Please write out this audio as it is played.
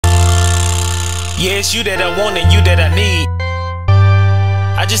Yeah, it's you that I want and you that I need.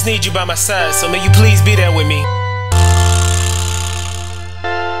 I just need you by my side, so may you please be there with me.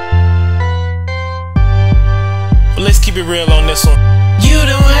 But let's keep it real on this one. You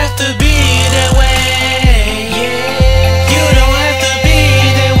don't have to be that way, yeah. You don't have to be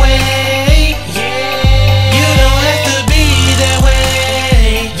that way, yeah. You don't have to be that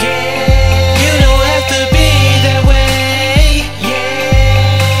way, yeah. You don't have to be that way, yeah.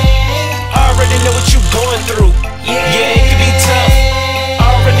 I already know what you're going through, yeah, it can be tough. I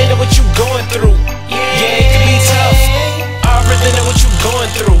already know what you're going through, yeah, it can be tough. I already know what you're going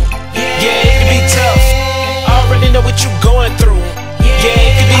through, yeah, it can be tough. I already know what you're going through. Yeah,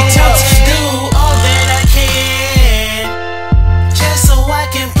 it can be tough. I want to do all that I can, just so I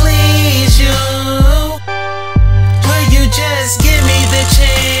can please you. Will you just give me the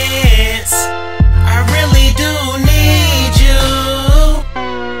chance? I really do need you.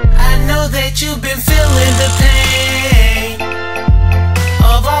 I know that you've been feeling the pain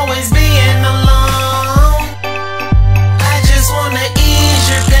of always being alone. I just wanna ease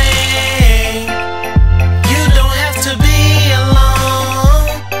your pain. You don't have to be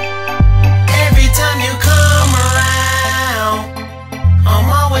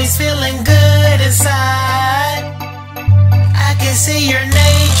feeling good inside. I can see your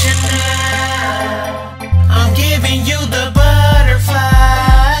nature now. I'm giving you the butterflies.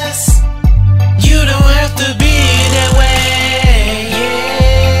 You don't have to be that way,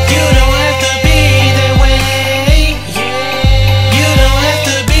 yeah. You don't have to be that way, yeah. You don't have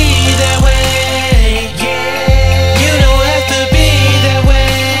to be that way, yeah. You don't have to be that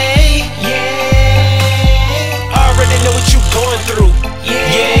way, yeah. I already know what you're going through.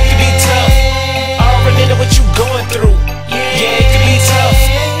 Yeah, it can be tough. I already know what you're going through. Yeah, it can be tough.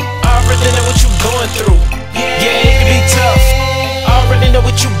 I already know what you're going through. Yeah, it can be tough. I already know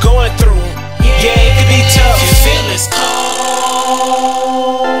what you're going through. Yeah, it can be tough. If you feel it's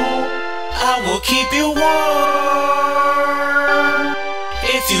cold, I will keep you warm.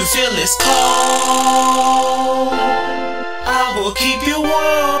 If you feel it's cold, I will keep you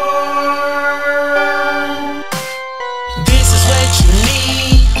warm.